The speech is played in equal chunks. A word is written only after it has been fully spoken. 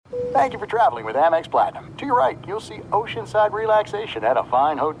Thank you for traveling with Amex Platinum. To your right, you'll see oceanside relaxation at a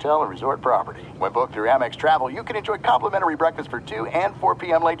fine hotel and resort property. When booked through Amex Travel, you can enjoy complimentary breakfast for 2 and 4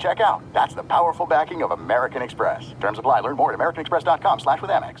 p.m. late checkout. That's the powerful backing of American Express. Terms apply. Learn more at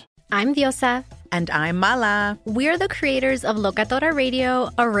americanexpress.com/withAmex. I'm Diosa. And I'm Mala. We're the creators of Locatora Radio,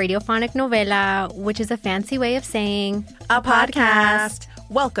 a radiophonic novela, which is a fancy way of saying a podcast.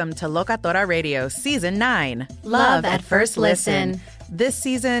 Welcome to Locatora Radio Season 9. Love at First Listen. This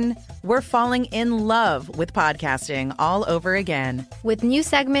season, we're falling in love with podcasting all over again. With new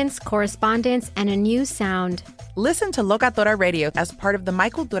segments, correspondence, and a new sound. Listen to Locatora Radio as part of the My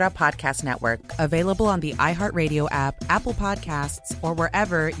Cultura Podcast Network, available on the iHeartRadio app, Apple Podcasts, or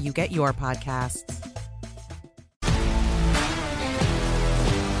wherever you get your podcasts.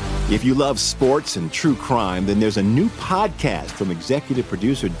 If you love sports and true crime, then there's a new podcast from executive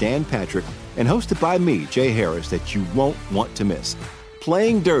producer Dan Patrick and hosted by me, Jay Harris, that you won't want to miss.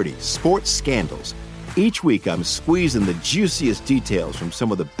 Playing Dirty: Sports Scandals. Each week, I'm squeezing the juiciest details from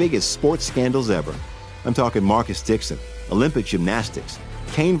some of the biggest sports scandals ever. I'm talking Marcus Dixon, Olympic gymnastics,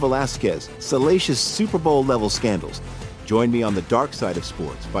 Cain Velasquez, salacious Super Bowl-level scandals. Join me on the dark side of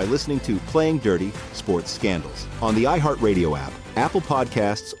sports by listening to Playing Dirty: Sports Scandals on the iHeartRadio app, Apple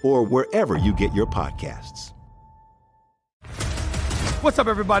Podcasts, or wherever you get your podcasts. What's up,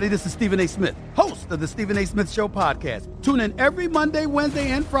 everybody? This is Stephen A. Smith, host of the Stephen A. Smith Show podcast. Tune in every Monday, Wednesday,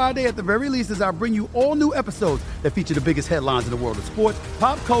 and Friday at the very least as I bring you all new episodes that feature the biggest headlines in the world of sports,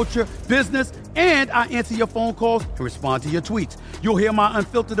 pop culture, business, and I answer your phone calls and respond to your tweets. You'll hear my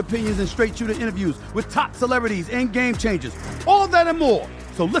unfiltered opinions and straight-shooter interviews with top celebrities and game changers. All that and more.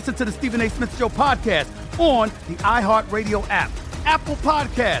 So listen to the Stephen A. Smith Show podcast on the iHeartRadio app, Apple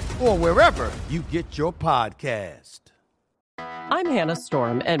Podcasts, or wherever you get your podcast. I'm Hannah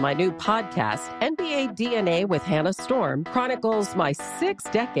Storm, and my new podcast, NBA DNA with Hannah Storm, chronicles my 6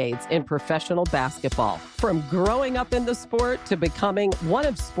 decades in professional basketball. From growing up in the sport to becoming one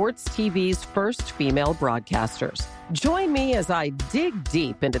of sports TV's first female broadcasters. Join me as I dig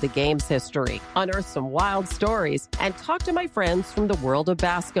deep into the game's history, unearth some wild stories, and talk to my friends from the world of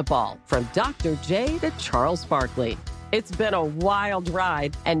basketball, from Dr. J to Charles Barkley. It's been a wild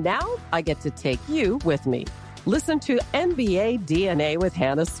ride, and now I get to take you with me. Listen to NBA DNA with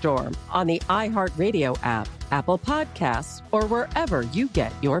Hannah Storm on the iHeartRadio app, Apple Podcasts, or wherever you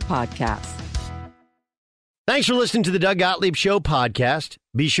get your podcasts. Thanks for listening to the Doug Gottlieb Show podcast.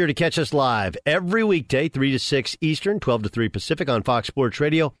 Be sure to catch us live every weekday, 3 to 6 Eastern, 12 to 3 Pacific on Fox Sports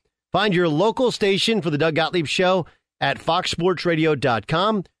Radio. Find your local station for the Doug Gottlieb Show at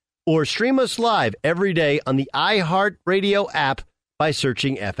foxsportsradio.com or stream us live every day on the iHeartRadio app by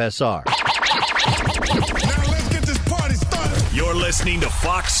searching FSR. You're listening to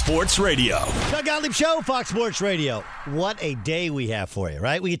Fox Sports Radio. Doug Gottlieb Show, Fox Sports Radio. What a day we have for you,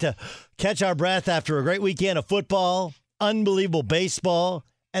 right? We get to catch our breath after a great weekend of football, unbelievable baseball,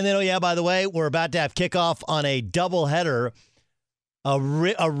 and then, oh yeah, by the way, we're about to have kickoff on a doubleheader, a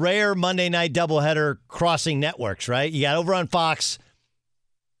rare Monday night doubleheader crossing networks, right? You got over on Fox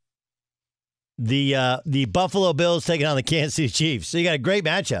the Buffalo Bills taking on the Kansas City Chiefs. So you got a great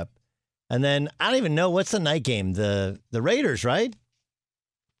matchup. And then, I don't even know, what's the night game? The Raiders, right?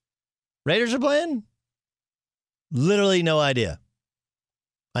 Raiders are playing? Literally no idea.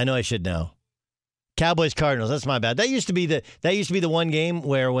 I know I should know. Cowboys Cardinals, that's my bad. That used to be the one game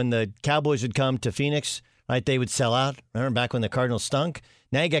where when the Cowboys would come to Phoenix, right, they would sell out. Remember back when the Cardinals stunk?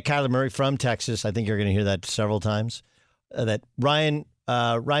 Now you got Kyler Murray from Texas. I think you're going to hear that several times. That Ryan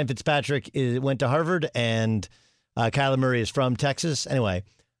Fitzpatrick went to Harvard, and Kyler Murray is from Texas. Anyway,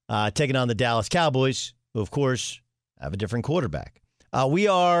 taking on the Dallas Cowboys, who, of course, have a different quarterback. We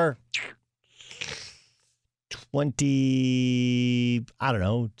are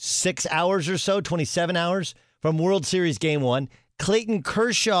 6 hours or so, 27 hours from World Series Game 1. Clayton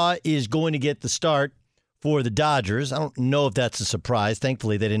Kershaw is going to get the start for the Dodgers. I don't know if that's a surprise.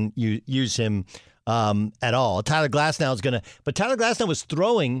 Thankfully, they didn't use him at all. Tyler Glasnow is going to, but Tyler Glasnow was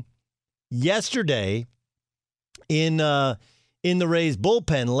throwing yesterday in the Rays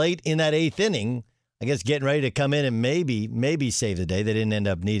bullpen late in that 8th inning. I guess getting ready to come in and maybe save the day. They didn't end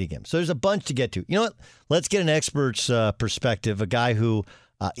up needing him. So there's a bunch to get to. You know what? Let's get an expert's perspective. A guy who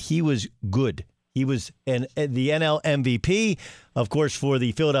he was good. He was the NL MVP, of course, for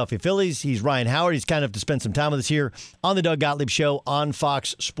the Philadelphia Phillies. He's Ryan Howard. He's kind enough to spend some time with us here on the Doug Gottlieb Show on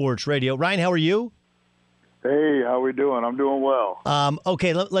Fox Sports Radio. Ryan, how are you? Hey, how we doing? I'm doing well.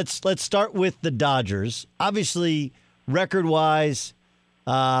 Okay, let's start with the Dodgers. Obviously, record-wise,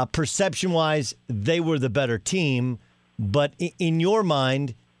 perception-wise, they were the better team. But in your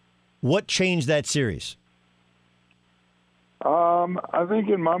mind, what changed that series? I think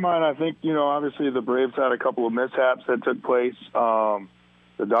in my mind, obviously the Braves had a couple of mishaps that took place.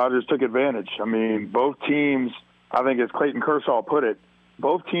 The Dodgers took advantage. I mean, both teams, I think as Clayton Kershaw put it,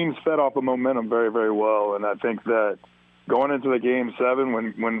 both teams fed off of momentum very, very well. And I think that going into the Game 7,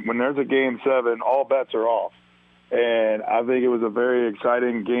 when there's a Game 7, all bets are off. And I think it was a very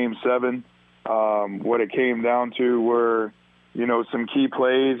exciting Game 7. What it came down to were, some key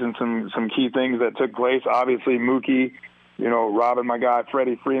plays and some key things that took place. Obviously, Mookie, robbing my guy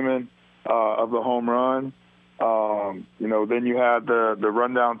Freddie Freeman of the home run. Then you had the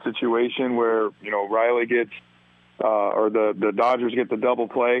rundown situation where, Riley gets or the Dodgers get the double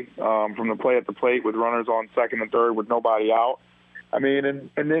play from the play at the plate with runners on second and third with nobody out. I mean,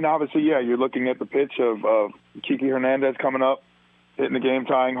 and then obviously, you're looking at the pitch of Kiki Hernandez coming up, hitting the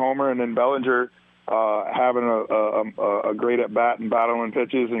game-tying homer, and then Bellinger having a great at-bat and battling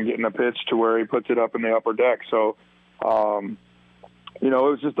pitches and getting a pitch to where he puts it up in the upper deck. So, it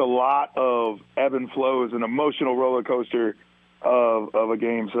was just a lot of ebb and flows, an emotional roller coaster of a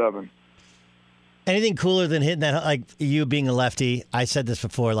Game 7. Anything cooler than hitting that, like you being a lefty? I said this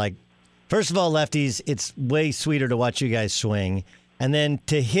before, first of all, lefties, it's way sweeter to watch you guys swing. And then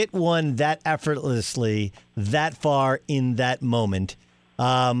to hit one that effortlessly, that far in that moment,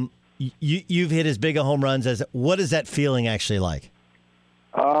 you've hit as big a home runs as. What is that feeling actually like?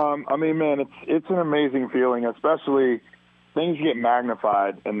 It's an amazing feeling, especially things get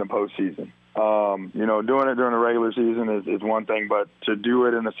magnified in the postseason. Doing it during the regular season is one thing, but to do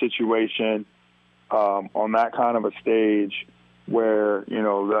it in a situation on that kind of a stage where,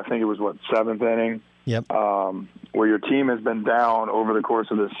 I think it was, seventh inning? Yep. Where your team has been down over the course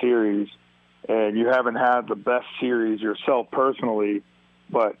of the series, and you haven't had the best series yourself personally,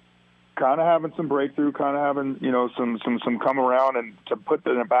 but kind of having some breakthrough, kind of having, some come around and to put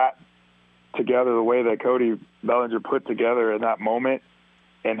the bat together the way that Cody Bellinger put together in that moment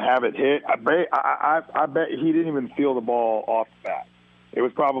and have it hit. I bet he didn't even feel the ball off the bat. It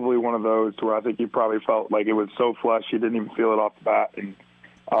was probably one of those where I think he probably felt like it was so flush he didn't even feel it off the bat. And,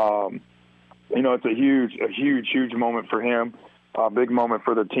 it's a huge moment for him, a big moment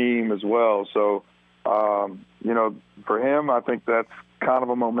for the team as well. So, for him, I think that's kind of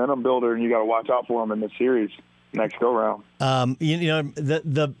a momentum builder, and you got to watch out for him in the series next go round.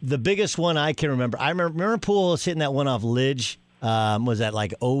 The biggest one I can remember. I remember Pujols hitting that one off Lidge. Was that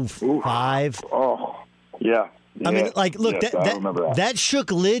 05? Oh, yeah. I mean, look, yes, that shook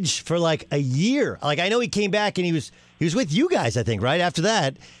Lidge for a year. I know he came back and he was with you guys, I think, right after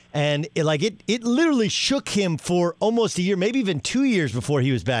that, and it literally shook him for almost a year, maybe even 2 years before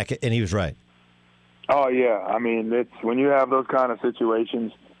he was back, and he was right. Oh yeah, I mean, it's when you have those kind of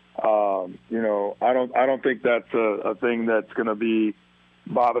situations. I don't think that's a thing that's going to be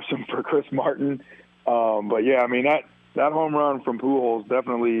bothersome for Chris Martin. But yeah, I mean that home run from Pujols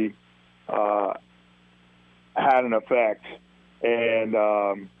definitely had an effect, and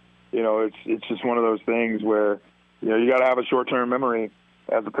it's just one of those things where you got to have a short-term memory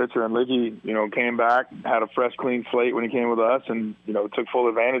as a pitcher. And Liggy, came back, had a fresh, clean slate when he came with us, and took full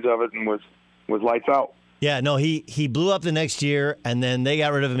advantage of it and was lights out. Yeah, no, he blew up the next year, and then they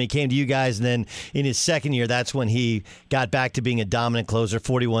got rid of him. He came to you guys, and then in his second year, that's when he got back to being a dominant closer.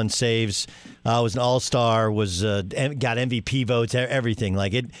 41 saves, was an all-star, got MVP votes, everything.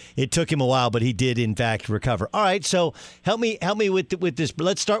 It took him a while, but he did in fact recover. All right, so help me with this.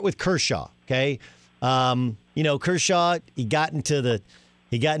 Let's start with Kershaw. Okay, Kershaw, he got into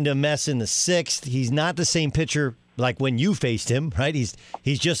a mess in the sixth. He's not the same pitcher like when you faced him, right? He's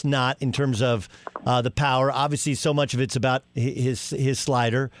just not in terms of the power. Obviously, so much of it's about his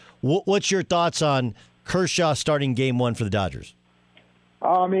slider. What's your thoughts on Kershaw starting Game 1 for the Dodgers?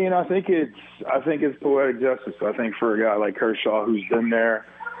 I think it's poetic justice. I think for a guy like Kershaw, who's been there,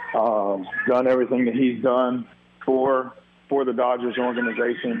 done everything that he's done for the Dodgers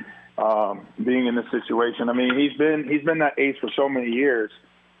organization, being in this situation. I mean, he's been that ace for so many years.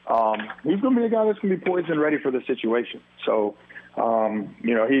 He's going to be a guy that's going to be poised and ready for the situation. So,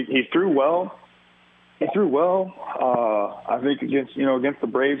 he threw well. I think against the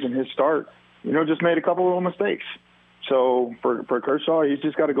Braves in his start, just made a couple of little mistakes. So for Kershaw, he's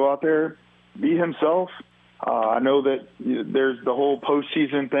just got to go out there, be himself. I know that there's the whole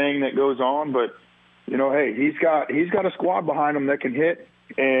postseason thing that goes on, but hey, he's got a squad behind him that can hit,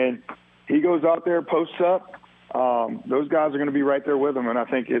 and he goes out there, posts up. Those guys are going to be right there with him, and I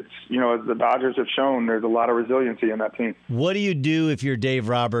think it's, as the Dodgers have shown, there's a lot of resiliency in that team. What do you do if you're Dave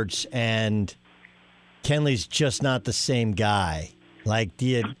Roberts and Kenley's just not the same guy? What do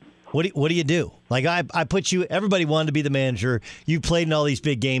you do? I put you. Everybody wanted to be the manager. You played in all these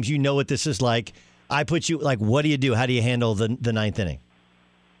big games. You know what this is like. I put you, like, what do you do? How do you handle the ninth inning?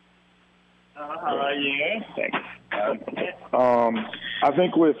 How are you? Thanks. I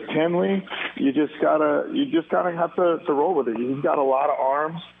think with Kenley, you just gotta have to roll with it. He's got a lot of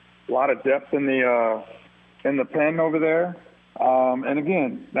arms, a lot of depth in the pen over there. And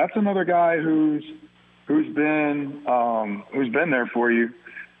again, that's another guy who's been there for you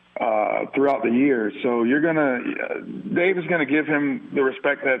throughout the years. So Dave is gonna give him the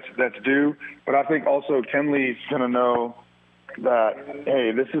respect that's due. But I think also Kenley's gonna know that,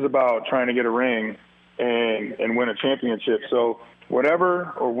 hey, this is about trying to get a ring and win a championship. So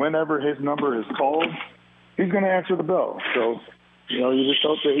whatever or whenever his number is called, he's going to answer the bell. So, you just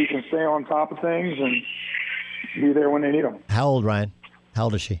hope that he can stay on top of things and be there when they need him. How old, Ryan? How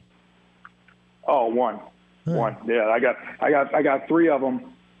old is she? Oh, one. One. Yeah, I got three of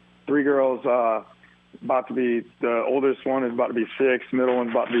them. Three girls. About to be, the oldest one is about to be 6, middle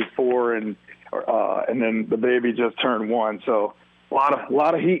one's about to be 4, and then the baby just turned 1. So a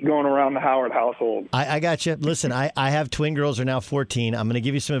lot of heat going around the Howard household. I got you. Listen, I have twin girls who are now 14. I'm going to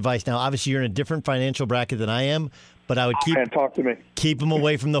give you some advice now. Obviously, you're in a different financial bracket than I am, but I would talk to me. Keep them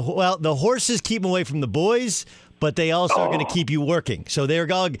away from the horses keep them away from the boys, but they also are going to keep you working. So they're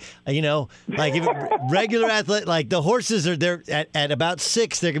going, like if regular athlete, like the horses are there at about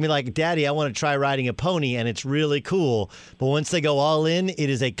 6, they're going to be like, Daddy, I want to try riding a pony, and it's really cool. But once they go all in, it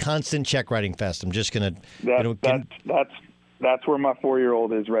is a constant check writing fest. I'm just going to. That's where my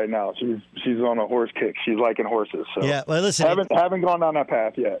 4-year-old is right now. She's on a horse kick. She's liking horses. So yeah, well, listen, haven't gone down that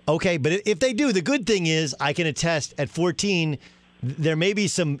path yet. Okay, but if they do, the good thing is I can attest at 14. There may be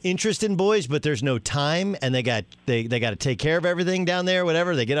some interest in boys, but there's no time, and they got to take care of everything down there.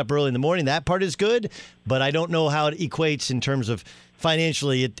 Whatever, they get up early in the morning. That part is good, but I don't know how it equates in terms of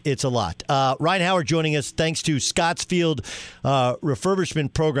financially. It's a lot. Ryan Howard joining us thanks to Scotts Field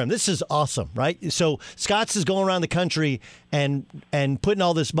refurbishment program. This is awesome, right? So Scotts is going around the country and putting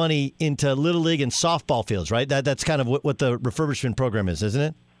all this money into Little League and softball fields, right? That's kind of what the refurbishment program is, isn't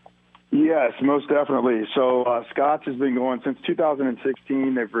it? Yes, most definitely. So Scotts has been going since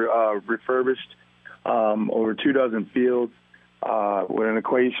 2016. They've refurbished over 24 fields with an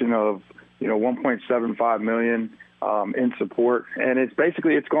equation of $1.75 million in support, and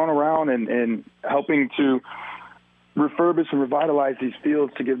it's gone around and helping to refurbish and revitalize these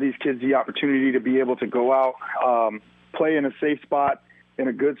fields to give these kids the opportunity to be able to go out, play in a safe spot, in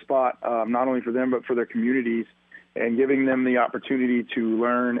a good spot, not only for them but for their communities, and giving them the opportunity to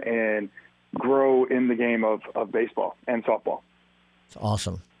learn and grow in the game of baseball and softball. It's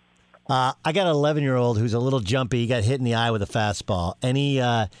awesome. I got an 11-year-old who's a little jumpy. He got hit in the eye with a fastball.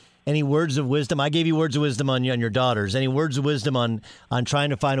 Any words of wisdom? I gave you words of wisdom on your daughters. Any words of wisdom on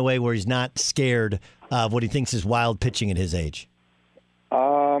trying to find a way where he's not scared of what he thinks is wild pitching at his age?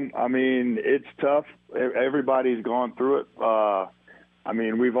 It's tough. Everybody's gone through it.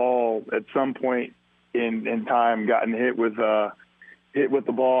 We've all at some point in time gotten hit with the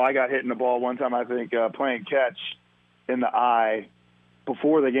ball. I got hit in the ball one time, I think, playing catch in the eye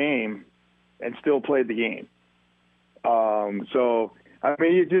before the game, and still played the game.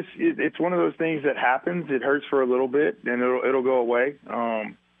 It's one of those things that happens. It hurts for a little bit, and it'll go away.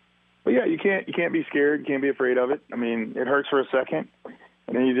 But yeah, you can't be scared. You can't be afraid of it. It hurts for a second,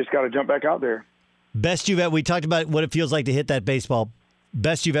 and then you just got to jump back out there. Best you've ever. We talked about what it feels like to hit that baseball.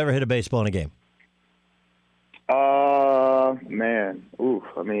 Best you've ever hit a baseball in a game. Man. Ooh,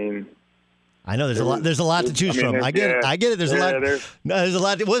 I know there's a lot to choose from. I get it. There's a lot. There's a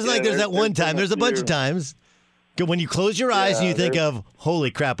lot. It wasn't like there's that one time. There's a bunch of times. When you close your eyes and you think of,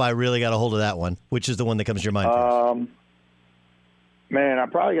 holy crap, I really got a hold of that one. Which is the one that comes to your mind first? Man, I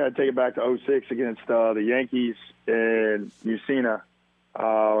probably got to take it back to 2006 against the Yankees in Mussina.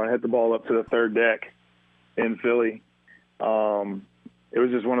 I hit the ball up to the third deck in Philly. It was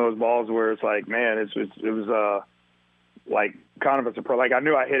just one of those balls where it's like, man, it was like kind of a surprise. Like I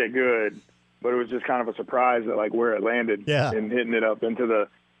knew I hit it good, but it was just kind of a surprise at like where it landed and hitting it up into the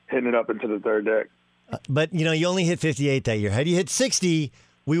third deck. But you only hit 58 that year. Had you hit 60,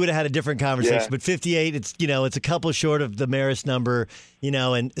 we would have had a different conversation. Yeah. But 58, it's it's a couple short of the Maris number,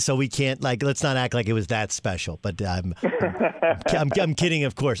 and so we can't let's not act like it was that special. But I'm kidding,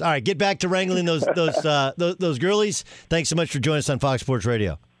 of course. All right, get back to wrangling those girlies. Thanks so much for joining us on Fox Sports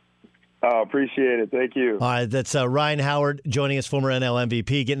Radio. Appreciate it. Thank you. All right, that's Ryan Howard joining us, former NL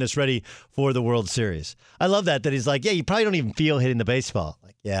MVP, getting us ready for the World Series. I love that he's like, yeah, you probably don't even feel hitting the baseball.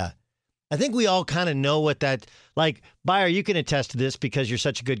 Like, yeah. I think we all kind of know what that, like, Beyer, you can attest to this because you're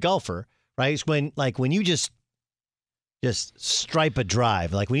such a good golfer, right? It's when you just stripe a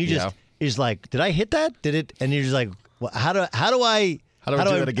drive, like when you just is like, did I hit that? Did it? And you're just like, well, how do I How do I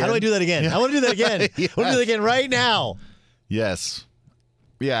do that again? How do I do that again? I want to do that again. Yes. I want to do that again right now. Yes.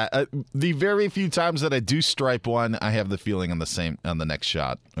 Yeah. The very few times that I do stripe one, I have the feeling on the next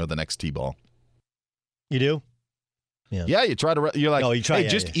shot or the next tee ball. You do? Yeah. You try to. You're like, you try, hey,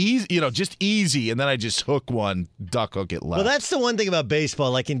 just easy. Just easy, and then I just hook one, duck hook it left. Well, that's the one thing about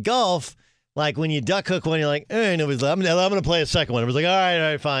baseball. Like in golf, like when you duck hook one, you're like, nobody's. I'm going to play a second one. It was like, all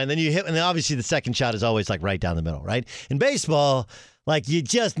right, fine. Then you hit, and then obviously the second shot is always like right down the middle, right? In baseball, like you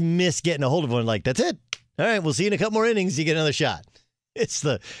just miss getting a hold of one. Like that's it. All right, we'll see you in a couple more innings. You get another shot. It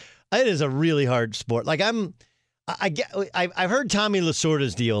is a really hard sport. Like I've heard Tommy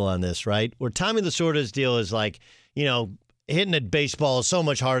Lasorda's deal on this, right? Where Tommy Lasorda's deal is like, hitting a baseball is so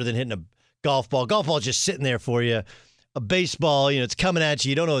much harder than hitting a golf ball. Golf ball is just sitting there for you. A baseball, it's coming at you.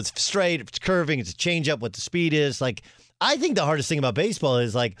 You don't know if it's straight, if it's curving, it's a change up, what the speed is. Like, I think the hardest thing about baseball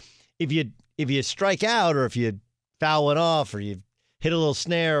is like if you strike out or if you foul one off or you hit a little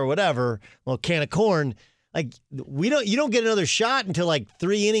snare or whatever, a little can of corn. Like you don't get another shot until like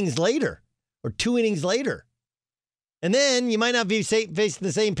 3 innings later or 2 innings later. And then you might not be facing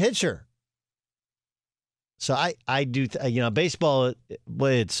the same pitcher. So I do, baseball,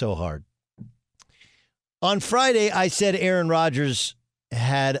 boy, it's so hard. On Friday, I said Aaron Rodgers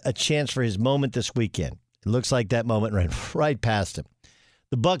had a chance for his moment this weekend. It looks like that moment ran right past him.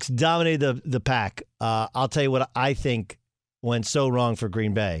 The Bucs dominated the pack. I'll tell you what I think went so wrong for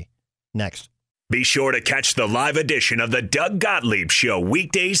Green Bay. Next. Be sure to catch the live edition of the Doug Gottlieb Show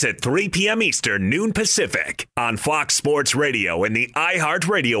weekdays at 3 p.m. Eastern, noon Pacific on Fox Sports Radio and the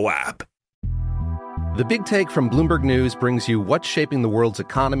iHeartRadio app. The Big Take from Bloomberg News brings you what's shaping the world's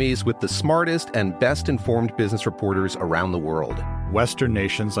economies with the smartest and best-informed business reporters around the world. Western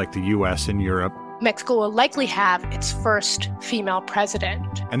nations like the U.S. and Europe. Mexico will likely have its first female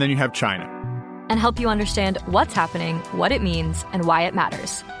president. And then you have China. And help you understand what's happening, what it means, and why it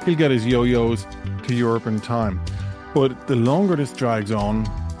matters. He'll get his yo-yos to Europe in time. But the longer this drags on,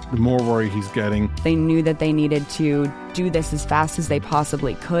 the more worried he's getting. They knew that they needed to do this as fast as they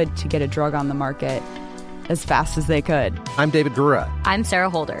possibly could to get a drug on the market as fast as they could. I'm David Gura. I'm Sarah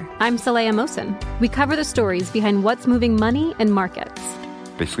Holder. I'm Saleha Mohsen. We cover the stories behind what's moving money and markets.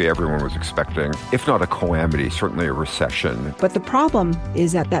 Basically, everyone was expecting, if not a calamity, certainly a recession. But the problem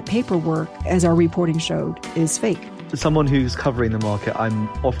is that paperwork, as our reporting showed, is fake. As someone who's covering the market, I'm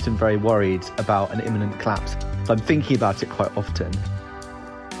often very worried about an imminent collapse. So I'm thinking about it quite often.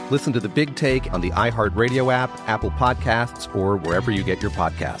 Listen to The Big Take on the iHeartRadio app, Apple Podcasts, or wherever you get your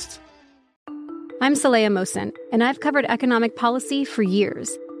podcasts. I'm Saleha Mohsen, and I've covered economic policy for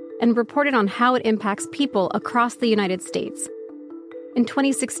years and reported on how it impacts people across the United States. In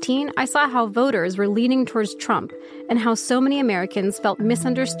 2016, I saw how voters were leaning towards Trump and how so many Americans felt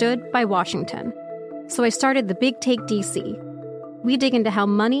misunderstood by Washington. So I started The Big Take DC. We dig into how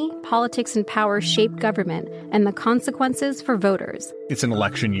money, politics, and power shape government and the consequences for voters. It's an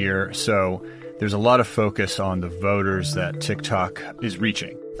election year, so there's a lot of focus on the voters that TikTok is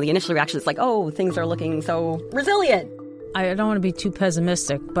reaching. The initial reaction is like, oh, things are looking so resilient. I don't want to be too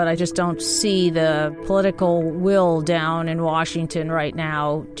pessimistic, but I just don't see the political will down in Washington right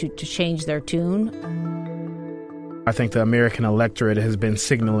now to change their tune. I think the American electorate has been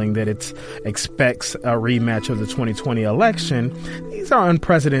signaling that it expects a rematch of the 2020 election. These are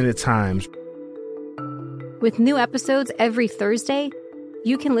unprecedented times. With new episodes every Thursday,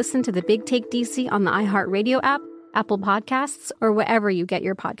 you can listen to The Big Take DC on the iHeartRadio app, Apple Podcasts, or wherever you get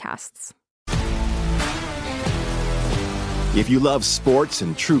your podcasts. If you love sports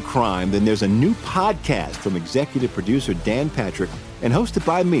and true crime, then there's a new podcast from executive producer Dan Patrick and hosted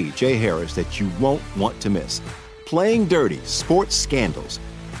by me, Jay Harris, that you won't want to miss. Playing Dirty: Sports Scandals.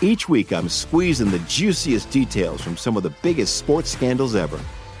 Each week, I'm squeezing the juiciest details from some of the biggest sports scandals ever.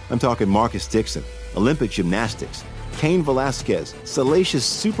 I'm talking Marcus Dixon, Olympic gymnastics, Cain Velasquez, salacious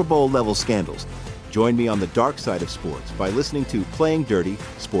Super Bowl-level scandals. Join me on the dark side of sports by listening to Playing Dirty: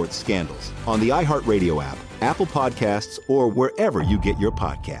 Sports Scandals on the iHeartRadio app, Apple Podcasts, or wherever you get your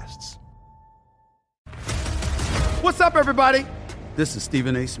podcasts. What's up, everybody? This is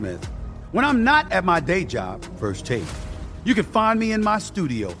Stephen A. Smith. When I'm not at my day job, First Take, you can find me in my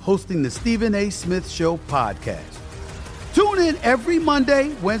studio hosting the Stephen A. Smith Show podcast. Tune in every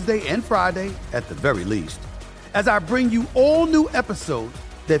Monday, Wednesday, and Friday, at the very least, as I bring you all new episodes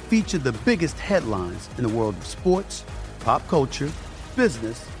that feature the biggest headlines in the world of sports, pop culture,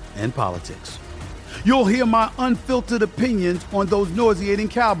 business, and politics. You'll hear my unfiltered opinions on those nauseating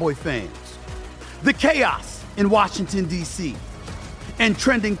Cowboy fans, the chaos in Washington, D.C., and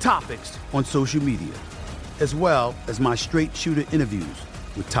trending topics on social media, as well as my straight shooter interviews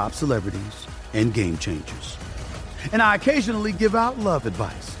with top celebrities and game changers. And I occasionally give out love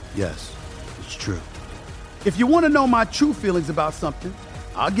advice. Yes, it's true. If you want to know my true feelings about something,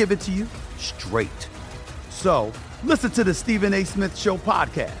 I'll give it to you straight. So, listen to the Stephen A. Smith Show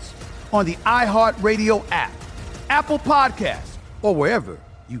podcast on the iHeartRadio app, Apple Podcasts, or wherever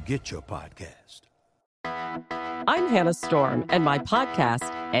you get your podcast. I'm Hannah Storm, and my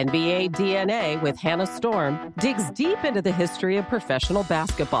podcast, NBA DNA with Hannah Storm, digs deep into the history of professional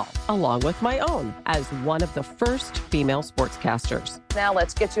basketball, along with my own, as one of the first female sportscasters. Now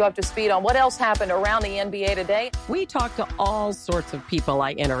let's get you up to speed on what else happened around the NBA today. We talked to all sorts of people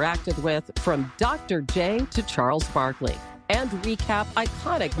I interacted with, from Dr. J to Charles Barkley, and recap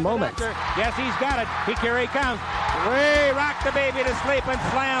iconic moments. Yes, he's got it. Here he comes. Way rock the baby to sleep and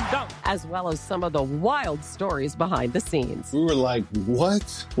slam dunk. As well as some of the wild stories behind the scenes. We were like,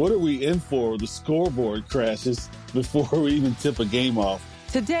 what? What are we in for? The scoreboard crashes before we even tip a game off.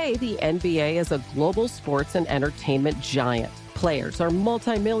 Today, the NBA is a global sports and entertainment giant. Players are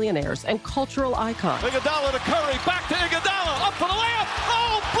multimillionaires and cultural icons. Iguodala to Curry, back to Iguodala, up for the layup.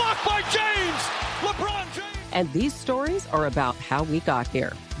 Oh, blocked by James. LeBron James. And these stories are about how we got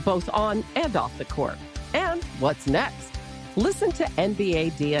here, both on and off the court. And what's next? Listen to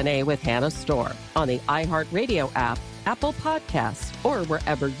NBA DNA with Hannah Storm on the iHeartRadio app, Apple Podcasts, or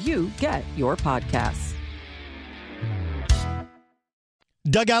wherever you get your podcasts.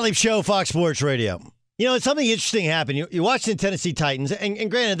 Doug Gottlieb Show, Fox Sports Radio. You know, something interesting happened. You're watching the Tennessee Titans, and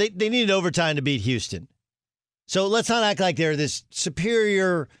granted, they needed overtime to beat Houston. So let's not act like they're this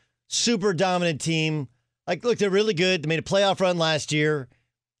superior, super dominant team. Like, look, they're really good. They made a playoff run last year,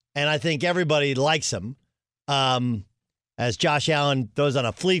 and I think everybody likes them. As Josh Allen throws on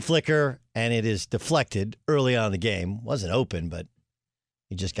a flea flicker, and it is deflected early on in the game. Wasn't open, but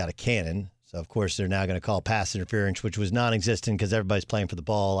he just got a cannon. So, of course, they're now going to call pass interference, which was non-existent because everybody's playing for the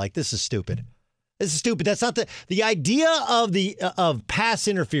ball. Like, this is stupid. This is stupid. That's not the idea of pass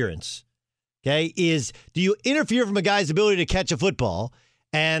interference, okay, is do you interfere from a guy's ability to catch a football,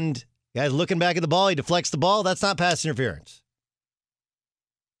 and guy's looking back at the ball, he deflects the ball? That's not pass interference.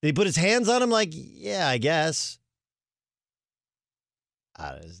 Did he put his hands on him? Like, yeah, I guess.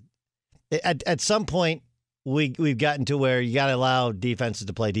 At some point, we've gotten to where you got to allow defenses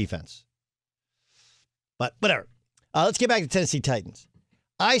to play defense. But whatever. Let's get back to Tennessee Titans.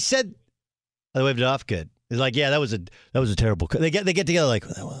 I said, I waved it off. Good. It's like, yeah, that was a terrible call. They get together like,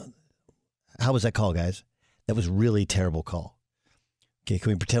 how was that call, guys? That was really terrible call. Okay,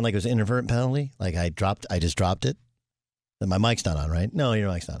 can we pretend like it was an inadvertent penalty? Like I just dropped it. Then my mic's not on, right? No,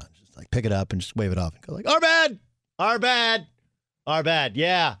 your mic's not on. Just like pick it up and just wave it off and go like, our bad.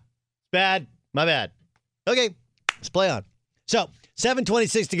 Yeah, bad. My bad. Okay, let's play on. So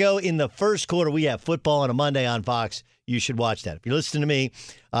 7:26 to go in the first quarter. We have football on a Monday on Fox. You should watch that. If you're listening to me,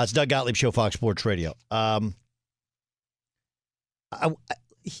 it's Doug Gottlieb Show, Fox Sports Radio.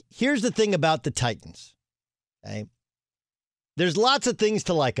 Here's the thing about the Titans. Okay, there's lots of things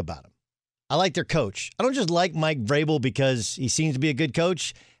to like about them. I like their coach. I don't just like Mike Vrabel because he seems to be a good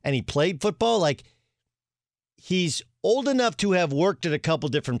coach and he played football. Like, he's old enough to have worked at a couple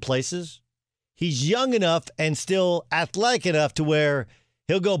different places. He's young enough and still athletic enough to where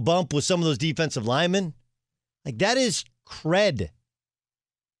he'll go bump with some of those defensive linemen. Like, that is cred.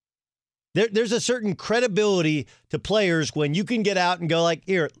 There's a certain credibility to players when you can get out and go like,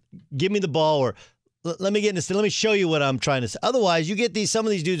 here, give me the ball, or let me get in this. Let me show you what I'm trying to say. Otherwise, you get some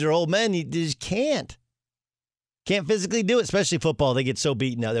of these dudes are old men. You just can't physically do it, especially football. They get so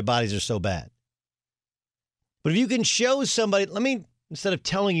beaten out. Their bodies are so bad. But if you can show somebody, instead of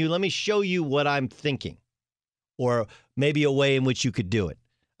telling you, let me show you what I'm thinking, or maybe a way in which you could do it.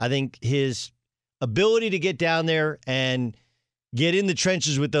 I think his ability to get down there and get in the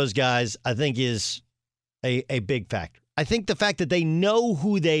trenches with those guys, I think, is a big factor. I think the fact that they know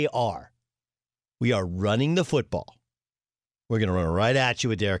who they are. We are running the football. We're going to run right at you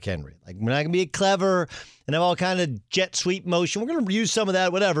with Derrick Henry. Like, we're not going to be clever and have all kind of jet sweep motion. We're going to use some of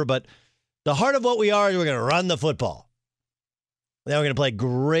that, whatever, but the heart of what we are is we're going to run the football. Then we're going to play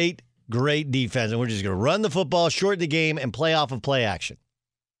great, great defense, and we're just going to run the football, shorten the game, and play off of play action.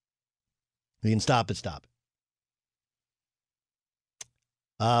 We can stop it.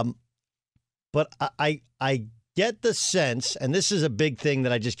 But I get the sense, and this is a big thing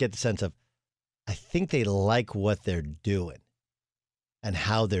that I just get the sense of, I think they like what they're doing and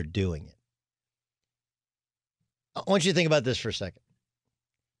how they're doing it. I want you to think about this for a second.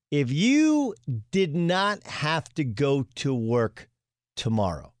 If you did not have to go to work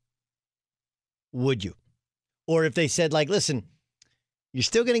tomorrow, would you? Or if they said, like, listen, you're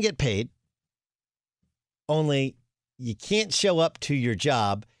still going to get paid, only you can't show up to your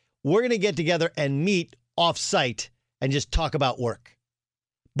job. We're going to get together and meet off-site and just talk about work.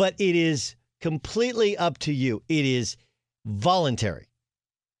 But it is completely up to you. It is voluntary.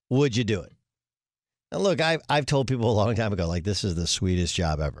 Would you do it? Now, look, I've told people a long time ago, like, this is the sweetest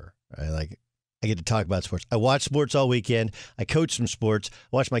job ever. Right? Like, I get to talk about sports. I watch sports all weekend. I coach some sports.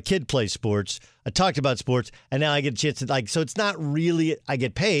 I watch my kid play sports. I talked about sports, and now I get a chance to, like, so it's not really, I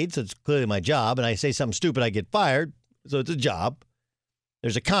get paid, so it's clearly my job, and I say something stupid, I get fired, so it's a job.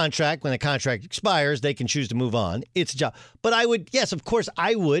 There's a contract. When the contract expires, they can choose to move on. It's a job. But I would, yes, of course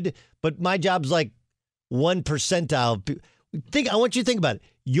I would, but my job's like 1%. I want you to think about it.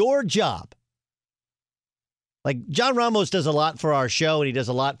 Your job. Like, John Ramos does a lot for our show, and he does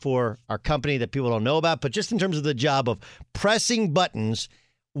a lot for our company that people don't know about. But just in terms of the job of pressing buttons,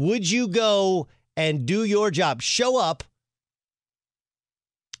 would you go and do your job? Show up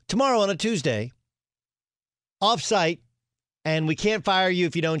tomorrow on a Tuesday, off-site, and we can't fire you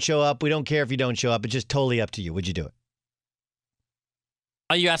if you don't show up. We don't care if you don't show up. It's just totally up to you. Would you do it?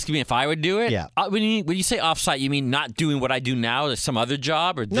 Are you asking me if I would do it? Yeah. When you say offsite, you mean not doing what I do now, or some other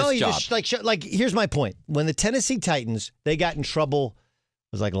job, or this job? No, you just like here's my point. When the Tennessee Titans, they got in trouble,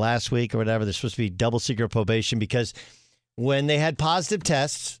 it was like last week or whatever, they're supposed to be double secret probation because when they had positive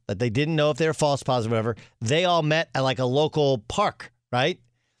tests that they didn't know if they were false positive or whatever, they all met at like a local park, right?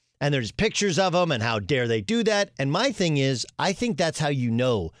 And there's pictures of them and how dare they do that. And my thing is, I think that's how you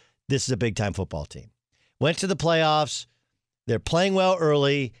know this is a big-time football team. Went to the playoffs. They're playing well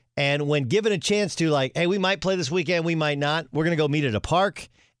early, and when given a chance to, like, hey, we might play this weekend, we might not, we're going to go meet at a park,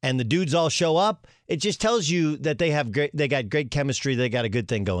 and the dudes all show up, it just tells you that they got great chemistry, they got a good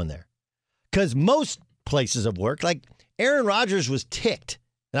thing going there. Because most places of work, like Aaron Rodgers was ticked,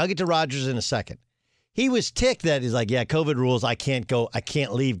 and I'll get to Rodgers in a second. He was ticked that he's like, yeah, COVID rules, I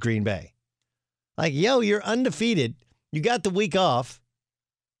can't leave Green Bay. Like, yo, you're undefeated, you got the week off.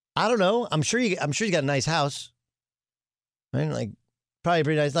 I don't know, I'm sure you got a nice house. Right? Like, probably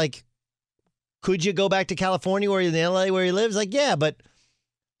pretty nice. Like, could you go back to California or in LA where he lives? Like, yeah, but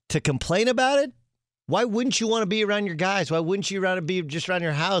to complain about it, why wouldn't you want to be around your guys? Why wouldn't you want to be just around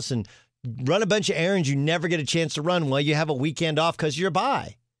your house and run a bunch of errands you never get a chance to run while you have a weekend off because you're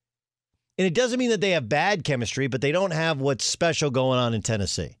by? And it doesn't mean that they have bad chemistry, but they don't have what's special going on in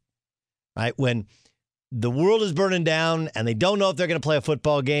Tennessee. Right? When the world is burning down and they don't know if they're going to play a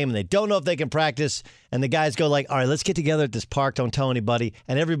football game and they don't know if they can practice, and the guys go like, all right, let's get together at this park, don't tell anybody,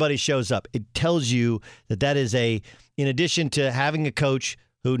 and everybody shows up. It tells you that is in addition to having a coach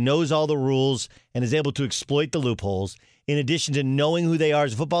who knows all the rules and is able to exploit the loopholes, in addition to knowing who they are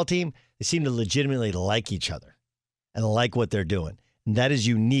as a football team, they seem to legitimately like each other and like what they're doing. And that is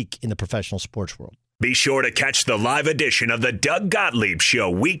unique in the professional sports world. Be sure to catch the live edition of the Doug Gottlieb Show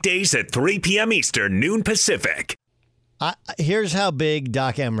weekdays at 3 p.m. Eastern, noon Pacific. Here's how big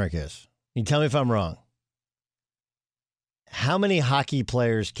Doc Emmerich is. You tell me if I'm wrong. How many hockey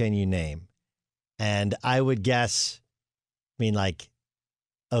players can you name? And I would guess, like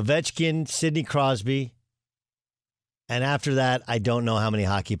Ovechkin, Sidney Crosby, and after that, I don't know how many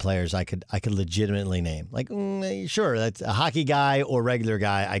hockey players I could legitimately name. Like, sure, that's a hockey guy or regular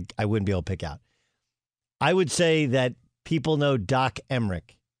guy. I wouldn't be able to pick out. I would say that people know Doc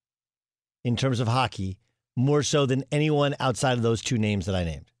Emmerich in terms of hockey more so than anyone outside of those two names that I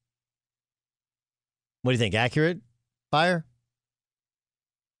named. What do you think? Accurate, Fire?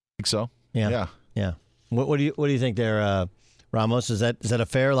 I think so. Yeah. What do you think there, Ramos? Is that a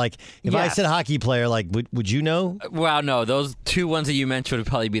fair? Like, if I said hockey player, like, would you know? Well, no. Those two ones that you mentioned would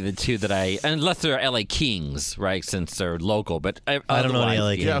probably be the two that unless they're LA Kings, right? Since they're local. But I don't know any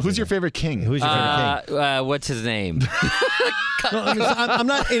LA Kings. Yeah, who's your favorite king? Who's your favorite king? What's his name? I'm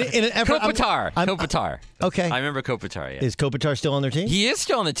not in an effort. Kopitar. Okay. I remember Kopitar. Yeah. Is Kopitar still on their team? He is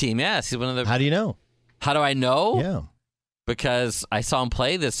still on the team. Yes, he's one of the. How do you know? How do I know? Yeah. Because I saw him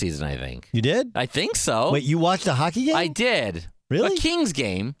play this season, I think. You did? I think so. Wait, you watched a hockey game? I did. Really? A Kings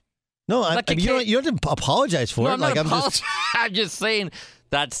game. No, you don't have to apologize for it. I'm just saying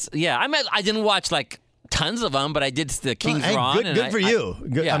that's, yeah. I didn't watch like tons of them, but I did the Kings run. Good for you.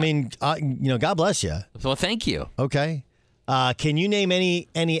 I mean, God bless you. Well, thank you. Okay. Can you name any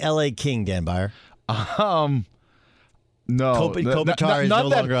LA King, Dan Byer? No, Kopitar is no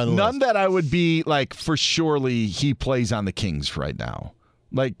longer on the list. None that I would be like for surely he plays on the Kings right now.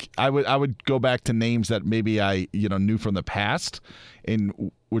 Like I would go back to names that maybe I knew from the past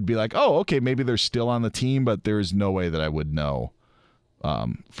and would be like, oh, okay, maybe they're still on the team, but there is no way that I would know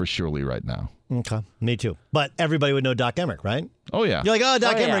for surely right now. Okay, me too. But everybody would know Doc Emmerich, right? Oh yeah, you're like, oh,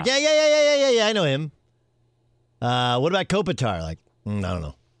 Doc Emmerich, yeah, I know him. What about Kopitar? Like, I don't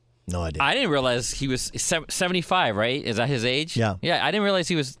know. No idea. I didn't realize he was 75, right? Is that his age? Yeah. Yeah, I didn't realize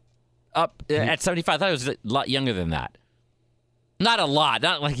he was up at 75. I thought he was a lot younger than that. Not a lot.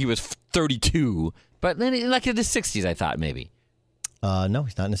 Not like he was 32, but like in his 60s, I thought maybe. No,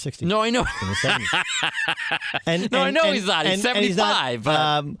 he's not in his 60s. No, I know. He's in his 70s. I know he's not. He's 75.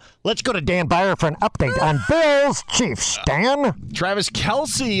 Let's go to Dan Byer for an update on Bills Chiefs. Dan? Travis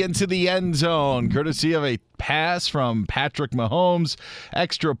Kelce into the end zone, courtesy of a pass from Patrick Mahomes.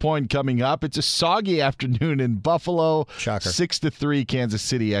 Extra point coming up. It's a soggy afternoon in Buffalo. Shocker. 6-3 Kansas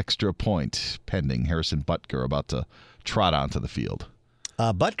City extra point pending. Harrison Butker about to trot onto the field.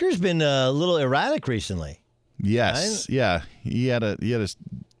 Butker's been a little erratic recently. Yes, yeah, he had a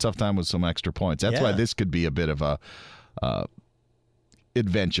tough time with some extra points. That's why this could be a bit of a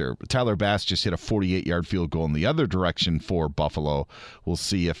adventure. Tyler Bass just hit a 48-yard field goal in the other direction for Buffalo. We'll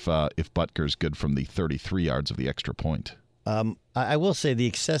see if Butker's good from the 33 yards of the extra point. I will say the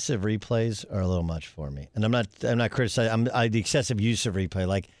excessive replays are a little much for me, and I'm not criticizing. The excessive use of replay,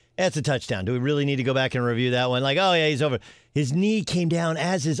 like that's a touchdown. Do we really need to go back and review that one? Like, oh yeah, he's over. His knee came down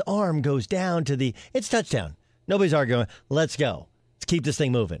as his arm goes down to it's touchdown. Nobody's arguing. Let's go. Let's keep this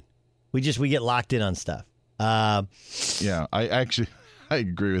thing moving. We get locked in on stuff. Yeah, I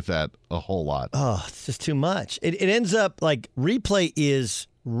agree with that a whole lot. Oh, it's just too much. It ends up like replay is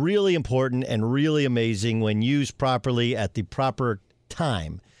really important and really amazing when used properly at the proper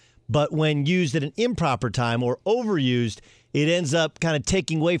time. But when used at an improper time or overused, it ends up kind of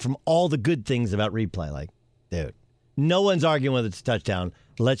taking away from all the good things about replay. Like, dude, no one's arguing whether it's a touchdown.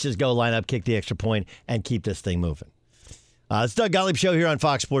 Let's just go line up, kick the extra point, and keep this thing moving. It's Doug Gottlieb Show here on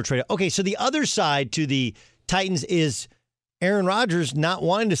Fox Sports Radio. Okay, so the other side to the Titans is Aaron Rodgers not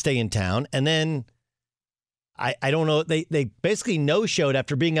wanting to stay in town, and then I don't know. They basically no-showed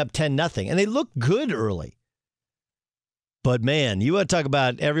after being up 10-0, and they looked good early. But, man, you want to talk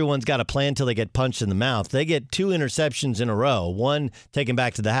about everyone's got a plan until they get punched in the mouth. They get 2 interceptions in a row, one taken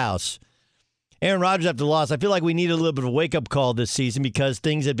back to the house. Aaron Rodgers after the loss, I feel like we needed a little bit of a wake-up call this season because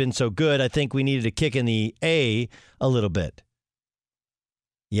things had been so good. I think we needed a kick in the A little bit.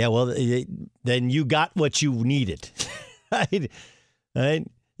 Yeah, well, then you got what you needed. Right?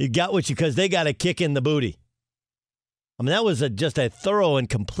 You got because they got a kick in the booty. I mean, that was just a thorough and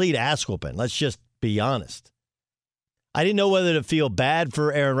complete ass-whooping. Let's just be honest. I didn't know whether to feel bad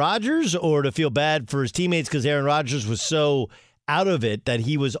for Aaron Rodgers or to feel bad for his teammates because Aaron Rodgers was so out of it that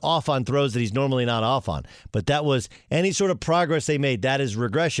he was off on throws that he's normally not off on. But that was any sort of progress they made. That is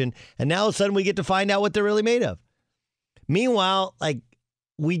regression. And now all of a sudden we get to find out what they're really made of. Meanwhile,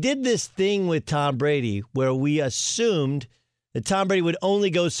 we did this thing with Tom Brady where we assumed that Tom Brady would only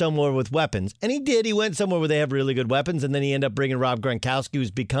go somewhere with weapons. And he did. He went somewhere where they have really good weapons. And then he ended up bringing Rob Gronkowski,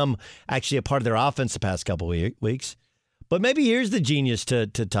 who's become actually a part of their offense the past couple of weeks. But maybe here's the genius to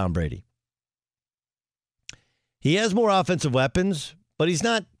Tom Brady. He has more offensive weapons, but he's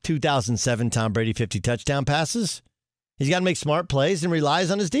not 2007 Tom Brady 50 touchdown passes. He's got to make smart plays and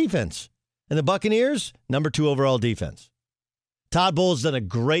relies on his defense. And the Buccaneers, number 2 overall defense. Todd Bowles done a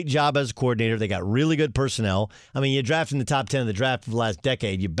great job as a coordinator. They got really good personnel. I mean, you draft in the top 10 of the draft for the last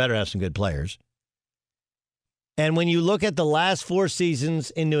decade, you better have some good players. And when you look at the last 4 seasons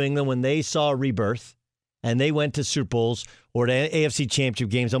in New England when they saw rebirth and they went to Super Bowls or to AFC Championship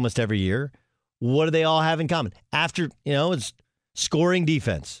games almost every year, what do they all have in common? After, it's scoring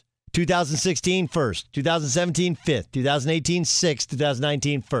defense. 2016, first. 2017, fifth. 2018, sixth.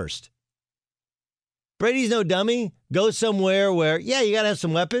 2019, first. Brady's no dummy. Go somewhere where, you got to have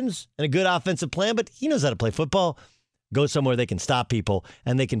some weapons and a good offensive plan, but he knows how to play football. Go somewhere they can stop people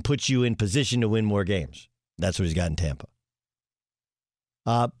and they can put you in position to win more games. That's what he's got in Tampa.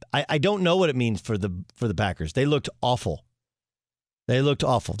 I don't know what it means for the Packers. They looked awful. They looked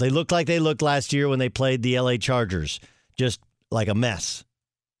awful. They looked like they looked last year when they played the LA Chargers, just like a mess.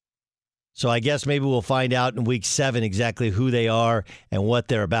 So I guess maybe we'll find out in week 7 exactly who they are and what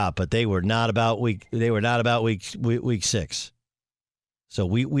they're about. But they were not about week 6. So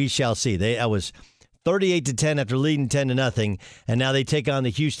we shall see. I was 38-10 after leading 10-0, and now they take on the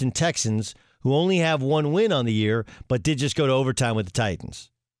Houston Texans, who only have 1 win on the year, but did just go to overtime with the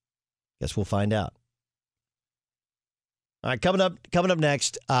Titans. Guess we'll find out. All right, coming up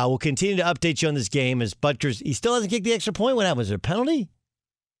next, we'll continue to update you on this game as Butker's. He still hasn't kicked the extra point. What happened? Was there a penalty?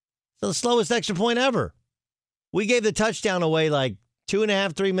 It's the slowest extra point ever. We gave the touchdown away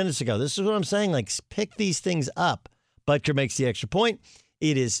 2.5, 3 minutes ago. This is what I'm saying. Pick these things up. Butker makes the extra point.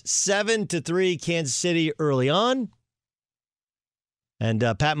 It is 7-3 Kansas City early on. And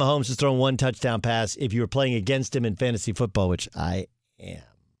Pat Mahomes has thrown 1 touchdown pass. If you were playing against him in fantasy football, which I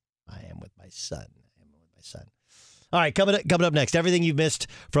am with my son. All right, coming up next, everything you've missed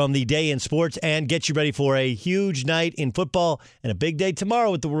from the day in sports and get you ready for a huge night in football and a big day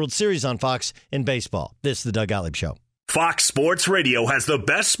tomorrow with the World Series on Fox in baseball. This is the Doug Gottlieb Show. Fox Sports Radio has the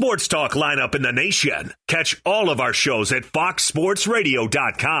best sports talk lineup in the nation. Catch all of our shows at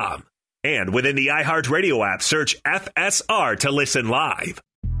foxsportsradio.com. And within the iHeartRadio app, search FSR to listen live.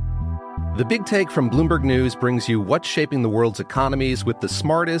 The Big Take from Bloomberg News brings you what's shaping the world's economies with the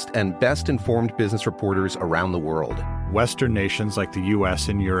smartest and best-informed business reporters around the world. Western nations like the U.S.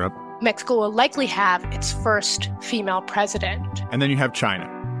 and Europe. Mexico will likely have its first female president. And then you have China.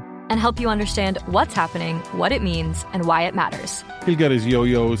 And help you understand what's happening, what it means, and why it matters. He'll get his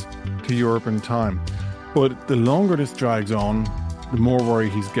yo-yos to Europe in time. But the longer this drags on, the more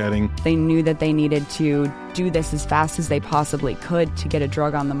worried he's getting. They knew that they needed to do this as fast as they possibly could to get a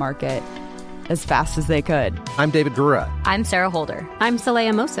drug on the market as fast as they could. I'm David Gura. I'm Sarah Holder. I'm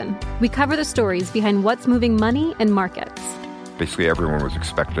Saleha Mohsin. We cover the stories behind what's moving money and markets. Basically, everyone was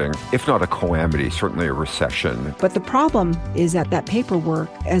expecting, if not a calamity, certainly a recession. But the problem is that paperwork,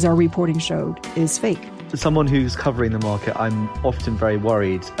 as our reporting showed, is fake. As someone who's covering the market, I'm often very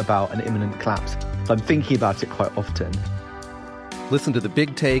worried about an imminent collapse. So I'm thinking about it quite often. Listen to The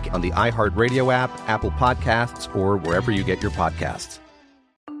Big Take on the iHeartRadio app, Apple Podcasts, or wherever you get your podcasts.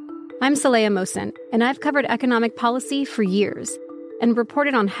 I'm Saleha Mohsin, and I've covered economic policy for years and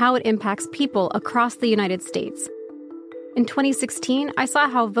reported on how it impacts people across the United States. In 2016, I saw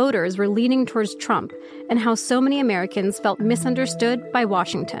how voters were leaning towards Trump and how so many Americans felt misunderstood by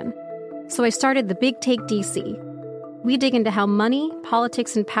Washington. So I started The Big Take DC. We dig into how money,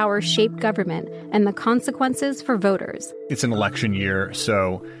 politics, and power shape government and the consequences for voters. It's an election year,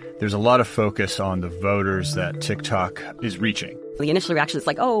 so there's a lot of focus on the voters that TikTok is reaching. The initial reaction is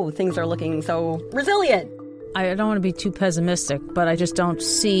like, oh, things are looking so resilient. I don't want to be too pessimistic, but I just don't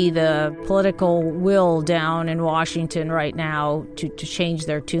see the political will down in Washington right now to change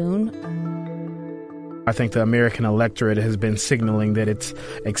their tune. I think the American electorate has been signaling that it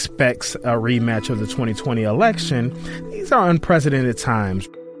expects a rematch of the 2020 election. These are unprecedented times.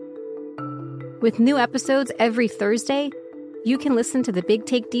 With new episodes every Thursday, you can listen to The Big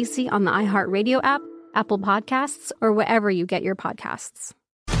Take DC on the iHeartRadio app, Apple Podcasts, or wherever you get your podcasts.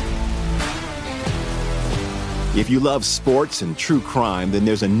 If you love sports and true crime, then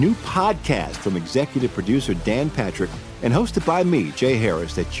there's a new podcast from executive producer Dan Patrick and hosted by me, Jay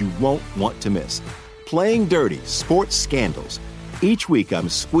Harris, that you won't want to miss. Playing Dirty: Sports Scandals. Each week, I'm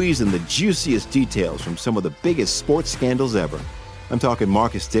squeezing the juiciest details from some of the biggest sports scandals ever. I'm talking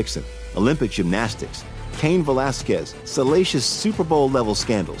Marcus Dixon, Olympic gymnastics, Cain Velasquez, salacious Super Bowl-level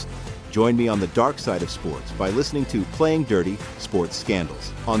scandals. Join me on the dark side of sports by listening to Playing Dirty: Sports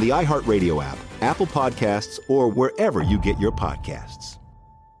Scandals on the iHeartRadio app, Apple Podcasts, or wherever you get your podcasts.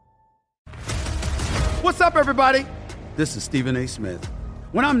 What's up, everybody? This is Stephen A. Smith.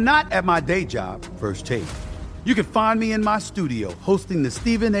 When I'm not at my day job, First Take, you can find me in my studio hosting the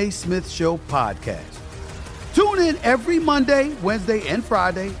Stephen A. Smith Show podcast. Tune in every Monday, Wednesday, and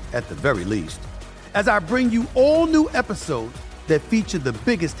Friday, at the very least, as I bring you all new episodes that feature the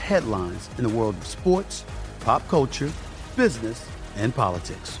biggest headlines in the world of sports, pop culture, business, and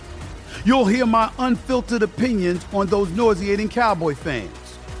politics. You'll hear my unfiltered opinions on those nauseating Cowboy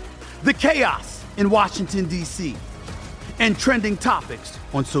fans, the chaos in Washington, D.C., and trending topics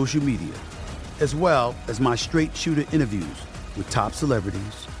on social media, as well as my straight shooter interviews with top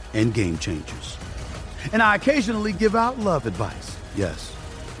celebrities and game changers. And I occasionally give out love advice. Yes,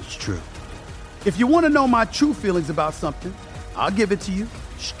 it's true. If you want to know my true feelings about something, I'll give it to you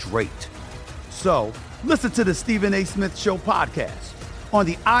straight. So listen to the Stephen A. Smith Show podcast on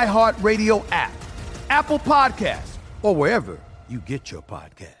the iHeartRadio app, Apple Podcasts, or wherever you get your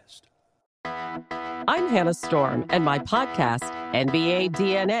podcast. I'm Hannah Storm, and my podcast, NBA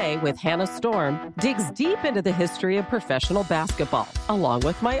DNA with Hannah Storm, digs deep into the history of professional basketball, along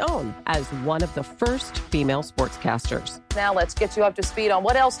with my own, as one of the first female sportscasters. Now let's get you up to speed on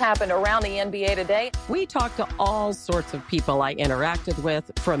what else happened around the NBA today. We talked to all sorts of people I interacted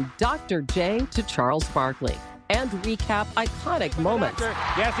with, from Dr. J to Charles Barkley, and recap iconic moments.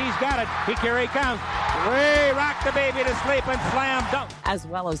 Yes, he's got it. Here he comes. Way rock the baby to sleep and slam dunk. As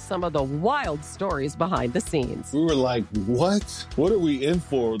well as some of the wild stories behind the scenes. We were like, what? What are we in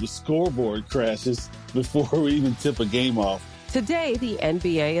for? The scoreboard crashes before we even tip a game off. Today, the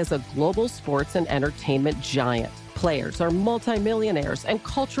NBA is a global sports and entertainment giant. Players are multimillionaires and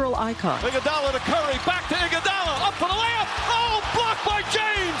cultural icons. Iguodala to Curry, back to Iguodala, up for the layup. Oh, blocked by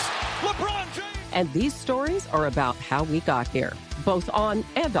James. LeBron James. And these stories are about how we got here, both on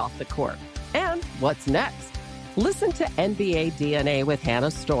and off the court. And what's next? Listen to NBA DNA with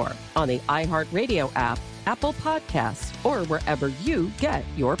Hannah Storm on the iHeartRadio app, Apple Podcasts, or wherever you get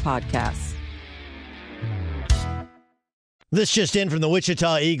your podcasts. This just in from the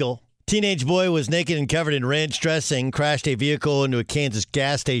Wichita Eagle. Teenage boy was naked and covered in ranch dressing, crashed a vehicle into a Kansas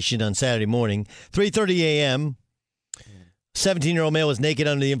gas station on Saturday morning. 3:30 a.m., 17-year-old male was naked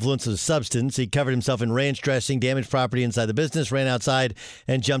under the influence of a substance. He covered himself in ranch dressing, damaged property inside the business, ran outside,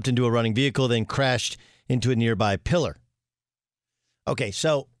 and jumped into a running vehicle, then crashed into a nearby pillar. Okay,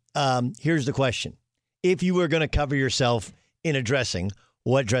 so here's the question. If you were going to cover yourself in a dressing,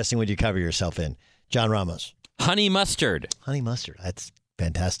 what dressing would you cover yourself in? John Ramos. Honey mustard. Honey mustard. That's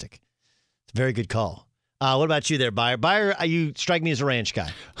fantastic. It's a very good call. What about you there, Byer? Byer, you strike me as a ranch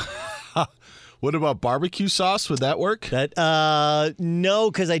guy. What about barbecue sauce? Would that work?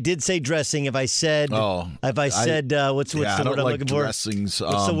 No, because I did say dressing. If I said, what's the word I'm looking for? Dressings.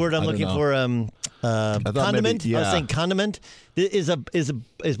 What's the word I'm looking for? Condiment. Maybe, I was saying condiment.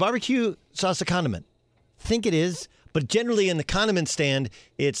 Is barbecue sauce a condiment? I think it is, but generally in the condiment stand,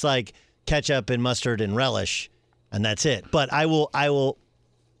 it's like ketchup and mustard and relish, and that's it. But I will.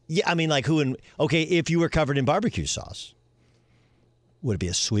 Yeah, I mean, like if you were covered in barbecue sauce. Would it be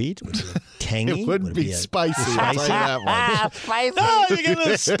a sweet? Would it be a tangy? It would be spicy. I'll tell you that one. Spicy. Oh, you get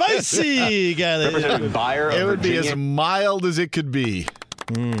a spicy guy. It would be as mild as it could be.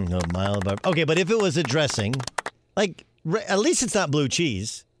 Mild. Okay, but if it was a dressing, like at least it's not blue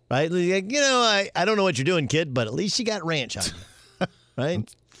cheese, right? Like, I don't know what you're doing, kid, but at least you got ranch on you,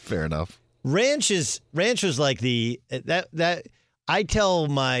 right? Fair enough. Ranch was like that. I tell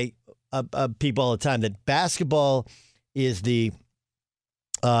my people all the time that basketball is the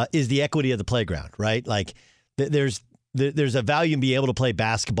equity of the playground, right? Like there's a value in being able to play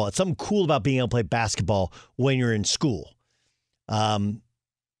basketball. It's something cool about being able to play basketball when you're in school.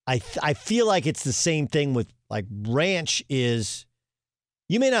 I feel like it's the same thing with like ranch is,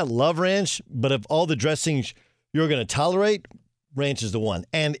 you may not love ranch, but of all the dressings you're going to tolerate, ranch is the one.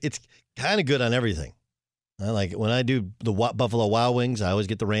 And it's kind of good on everything. Like when I do the Buffalo Wild Wings, I always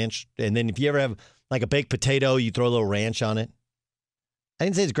get the ranch. And then if you ever have like a baked potato, you throw a little ranch on it. I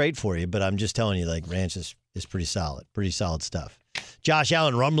didn't say it's great for you, but I'm just telling you, like, ranch is pretty solid stuff. Josh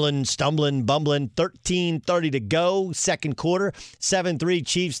Allen rumbling, stumbling, bumbling, 13:30 to go, second quarter, 7-3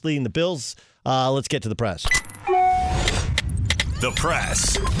 Chiefs leading the Bills. Let's get to the press. The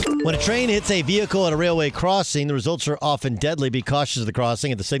press. When a train hits a vehicle at a railway crossing, the results are often deadly. Be cautious of the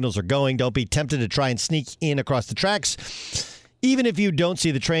crossing if the signals are going. Don't be tempted to try and sneak in across the tracks. Even if you don't see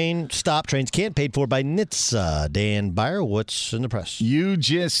the train stop, trains can't, paid for by NHTSA. Dan Byer, what's in the press? You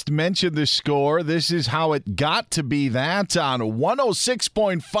just mentioned the score. This is how it got to be that on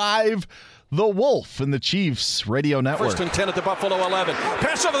 106.5 The Wolf in the Chiefs radio network. 1st and 10 at the Buffalo 11.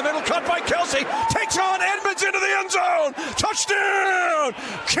 Pass over the middle, cut by Kelsey. Takes on Edmonds into the end zone. Touchdown!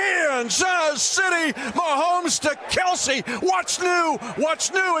 Kansas City. Mahomes to Kelsey. What's new?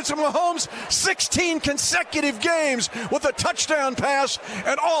 It's Mahomes' 16 consecutive games with a touchdown pass,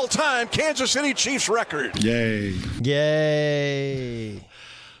 an all-time Kansas City Chiefs record. Yay.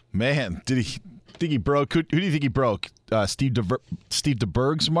 Man, did he think he broke? Who do you think he broke? Steve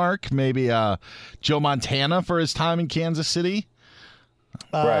DeBerg's mark? Maybe Joe Montana for his time in Kansas City?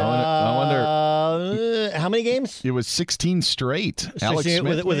 I wonder. How many games? It was 16 straight. Alex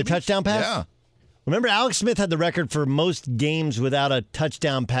Smith with a touchdown pass? Yeah. Remember, Alex Smith had the record for most games without a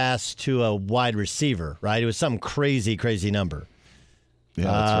touchdown pass to a wide receiver, right? It was some crazy, crazy number. Yeah,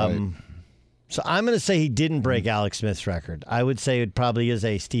 that's right. So I'm going to say he didn't break Alex Smith's record. I would say it probably is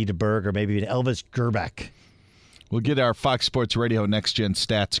a Steve DeBerg or maybe an Elvis Gerbeck. We'll get our Fox Sports Radio Next Gen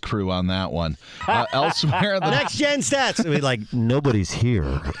Stats crew on that one. Elsewhere, Next Gen Stats. I mean, like, nobody's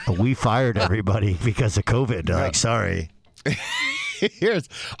here. We fired everybody because of COVID. Like, sorry. Here's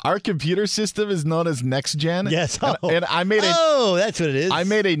our computer system is known as Next Gen. Yes. And I made that's what it is. I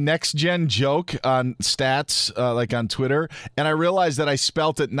made a Next Gen joke on Stats, like on Twitter, and I realized that I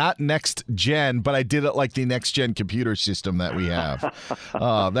spelt it not Next Gen, but I did it like the Next Gen computer system that we have.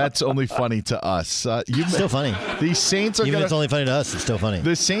 That's only funny to us. Still funny. The Saints are even if it's only funny to us, it's still funny.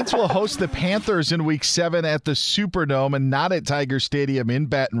 The Saints will host the Panthers in Week 7 at the Superdome and not at Tiger Stadium in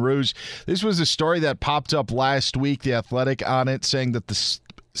Baton Rouge. This was a story that popped up last week. The Athletic on it saying that the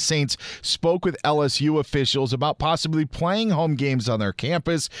Saints spoke with LSU officials about possibly playing home games on their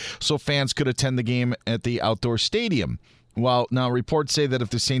campus so fans could attend the game at the outdoor stadium. Well, now reports say that if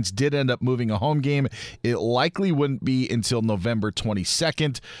the Saints did end up moving a home game, it likely wouldn't be until November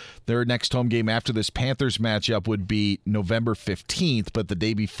 22nd. Their next home game after this Panthers matchup would be November 15th, but the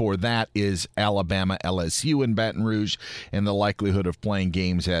day before that is Alabama-LSU in Baton Rouge, and the likelihood of playing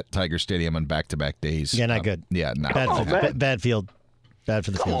games at Tiger Stadium on back-to-back days. Yeah, not good. Yeah, not bad field. Bad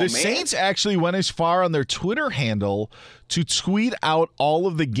for the field. The Saints actually went as far on their Twitter handle to tweet out all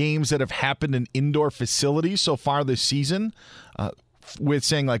of the games that have happened in indoor facilities so far this season, with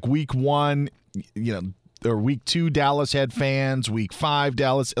saying like week 1, or week 2, Dallas had fans. Week 5,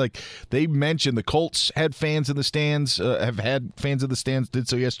 Dallas, they mentioned the Colts had fans in the stands, have had fans in the stands, did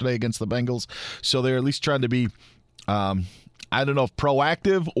so yesterday against the Bengals. So they're at least trying to be, I don't know if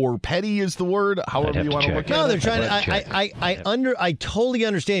proactive or petty is the word, however you want to look at it. No, they're trying to. I totally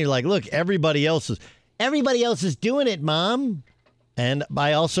understand. You're like, look, everybody else is doing it, Mom. And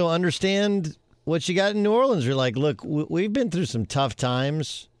I also understand what you got in New Orleans. You're like, look, we've been through some tough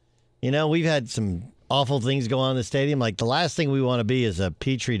times. We've had some awful things go on in the stadium. Like, the last thing we want to be is a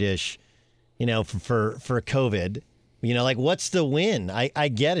petri dish, for COVID. What's the win? I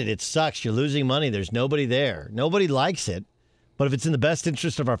get it. It sucks. You're losing money. There's nobody there. Nobody likes it. But if it's in the best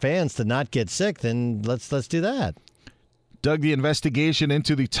interest of our fans to not get sick, then let's do that. Doug, the investigation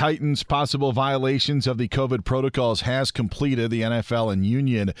into the Titans' possible violations of the COVID protocols has completed. The NFL and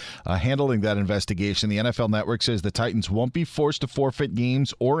union handling that investigation. The NFL Network says the Titans won't be forced to forfeit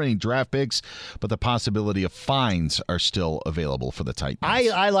games or any draft picks, but the possibility of fines are still available for the Titans.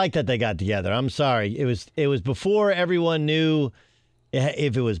 I like that they got together. I'm sorry. It was before everyone knew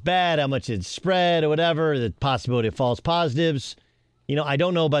if it was bad, how much it spread or whatever, the possibility of false positives. I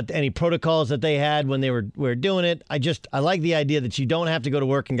don't know about any protocols that they had when they were doing it. I like the idea that you don't have to go to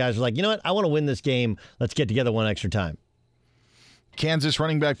work and guys are like, you know what, I want to win this game. Let's get together one extra time. Kansas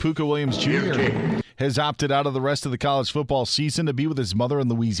running back Pooka Williams Jr. has opted out of the rest of the college football season to be with his mother in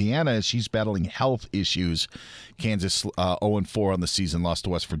Louisiana as she's battling health issues. Kansas 0-4 on the season, lost to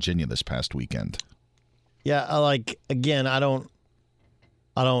West Virginia this past weekend. Yeah, I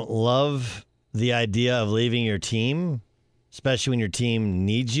don't love the idea of leaving your team, especially when your team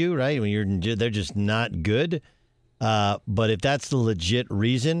needs you, right? When they're just not good. But if that's the legit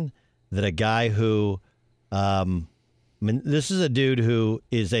reason that a guy who, this is a dude who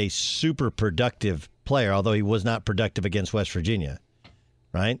is a super productive player, although he was not productive against West Virginia,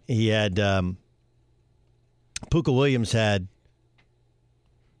 right? He had, Pooka Williams had,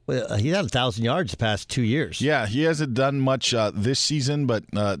 he had 1,000 yards the past 2 years. Yeah, he hasn't done much this season, but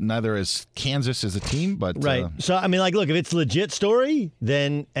neither has Kansas as a team. But right. So, look, if it's a legit story,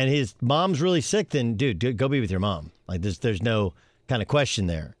 then, and his mom's really sick, then, dude, go be with your mom. There's no kind of question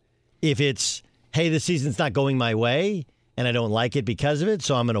there. If it's, hey, this season's not going my way, and I don't like it because of it,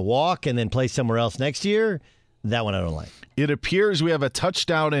 so I'm going to walk and then play somewhere else next year, that one I don't like. It appears we have a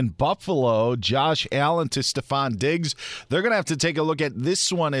touchdown in Buffalo. Josh Allen to Stephon Diggs. They're going to have to take a look at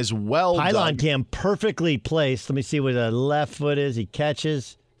this one as well. Pylon cam perfectly placed. Let me see where the left foot is. He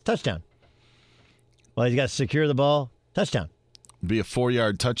catches. Touchdown. Well, he's got to secure the ball. Touchdown. Be a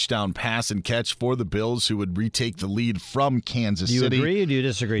 4-yard touchdown pass and catch for the Bills, who would retake the lead from Kansas City. Do you agree or do you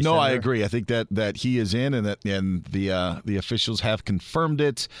disagree? No, Senator? I agree. I think that he is in, and the officials have confirmed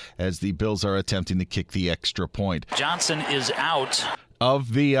it as the Bills are attempting to kick the extra point. Johnson is out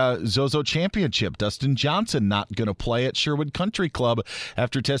of the Zozo Championship. Dustin Johnson not going to play at Sherwood Country Club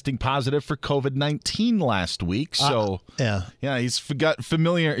after testing positive for COVID-19 last week. So he's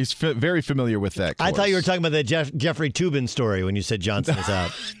familiar. He's very familiar with that course. I thought you were talking about the Jeffrey Toobin story when you said Johnson is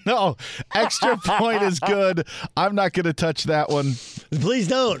out. No, extra point is good. I'm not going to touch that one. Please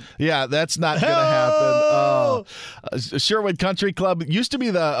don't. Yeah, that's not going to happen. Sherwood Country Club used to be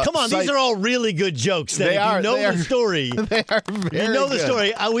the Come on, site. These are all really good jokes. They are. You know the story. They are very You know the good.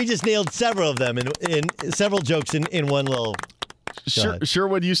 story. We just nailed several of them in several jokes in one little.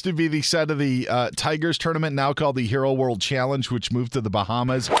 Sherwood used to be the site of the Tigers tournament, now called the Hero World Challenge, which moved to the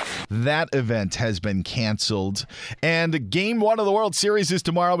Bahamas. That event has been canceled. And game 1 of the World Series is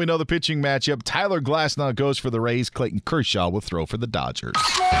tomorrow. We know the pitching matchup. Tyler Glasnow goes for the Rays. Clayton Kershaw will throw for the Dodgers.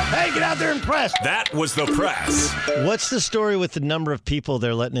 Hey, get out there and press. That was the press. What's the story with the number of people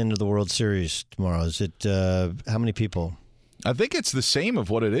they're letting into the World Series tomorrow? Is it how many people? I think it's the same of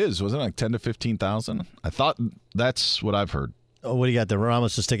what it is. Wasn't it like 10 to 15,000? I thought that's what I've heard. Oh, what do you got there?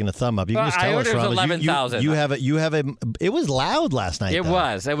 Ramos is sticking a thumb up. You can just tell us, Ramos. 11,000. You have a. It was loud last night. It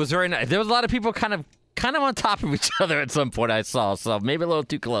was very nice. There was a lot of people kind of on top of each other at some point. I saw, so maybe a little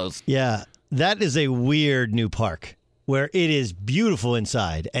too close. Yeah, that is a weird new park where it is beautiful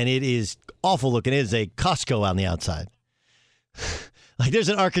inside and it is awful looking. It is a Costco on the outside. Like, there's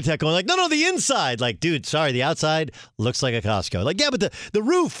an architect going like, no, the inside. Like, dude, sorry, the outside looks like a Costco. Like, yeah, but the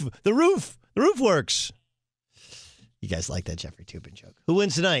roof works. You guys like that Jeffrey Toobin joke. Who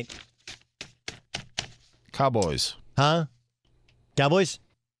wins tonight? Cowboys. Huh? Cowboys?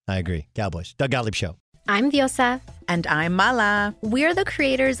 I agree. Cowboys. Doug Gottlieb Show. I'm Diosa. And I'm Mala. We're the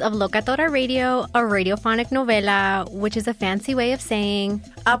creators of Locatora Radio, a radiophonic novela, which is a fancy way of saying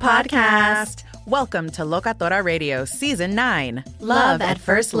a podcast. Welcome to Locatora Radio Season 9. Love at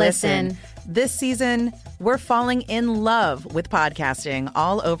First Listen. This season, we're falling in love with podcasting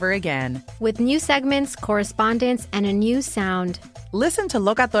all over again. With new segments, correspondence, and a new sound. Listen to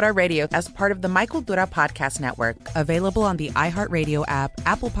Locatora Radio as part of the My Cultura Podcast Network, available on the iHeartRadio app,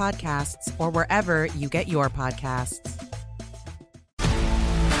 Apple Podcasts, or wherever you get your podcasts.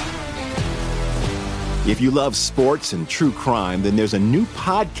 If you love sports and true crime, then there's a new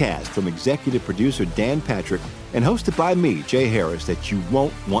podcast from executive producer Dan Patrick and hosted by me, Jay Harris, that you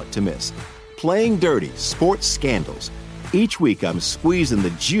won't want to miss. Playing Dirty: Sports Scandals. Each week, I'm squeezing the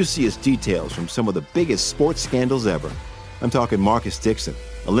juiciest details from some of the biggest sports scandals ever. I'm talking Marcus Dixon,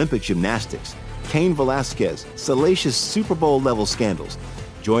 Olympic gymnastics, Cain Velasquez, salacious Super Bowl-level scandals.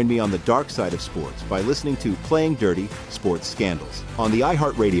 Join me on the dark side of sports by listening to Playing Dirty: Sports Scandals on the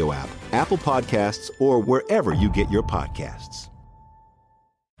iHeartRadio app, Apple Podcasts, or wherever you get your podcasts.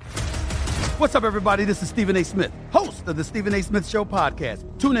 What's up, everybody? This is Stephen A. Smith, host of the Stephen A. Smith Show podcast.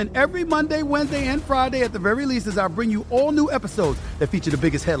 Tune in every Monday, Wednesday, and Friday at the very least as I bring you all new episodes that feature the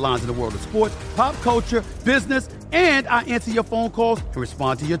biggest headlines in the world of sports, pop culture, business, and I answer your phone calls and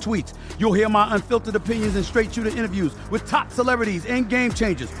respond to your tweets. You'll hear my unfiltered opinions and straight-shooter interviews with top celebrities and game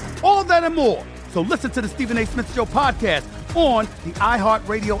changers. All of that and more. So listen to the Stephen A. Smith Show podcast on the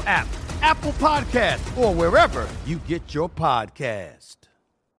iHeartRadio app, Apple Podcasts, or wherever you get your podcast.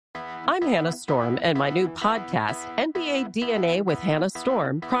 I'm Hannah Storm, and my new podcast, NBA DNA with Hannah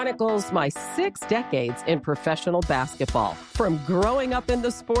Storm, chronicles my 6 decades in professional basketball. From growing up in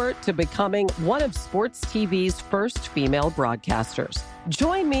the sport to becoming one of sports TV's first female broadcasters.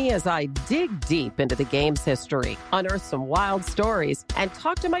 Join me as I dig deep into the game's history, unearth some wild stories, and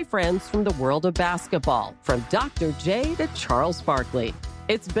talk to my friends from the world of basketball, from Dr. J to Charles Barkley.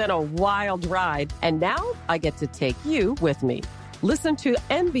 It's been a wild ride, and now I get to take you with me. Listen to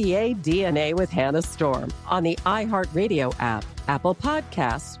NBA DNA with Hannah Storm on the iHeartRadio app, Apple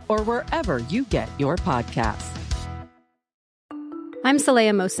Podcasts, or wherever you get your podcasts. I'm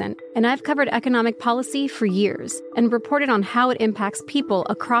Saleha Mohsin, and I've covered economic policy for years and reported on how it impacts people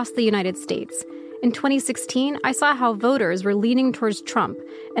across the United States. In 2016, I saw how voters were leaning towards Trump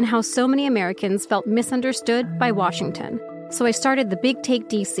and how so many Americans felt misunderstood by Washington. So I started The Big Take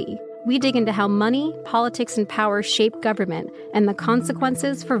DC. We dig into how money, politics, and power shape government and the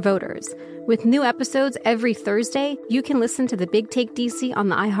consequences for voters. With new episodes every Thursday, you can listen to The Big Take DC on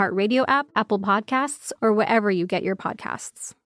the iHeartRadio app, Apple Podcasts, or wherever you get your podcasts.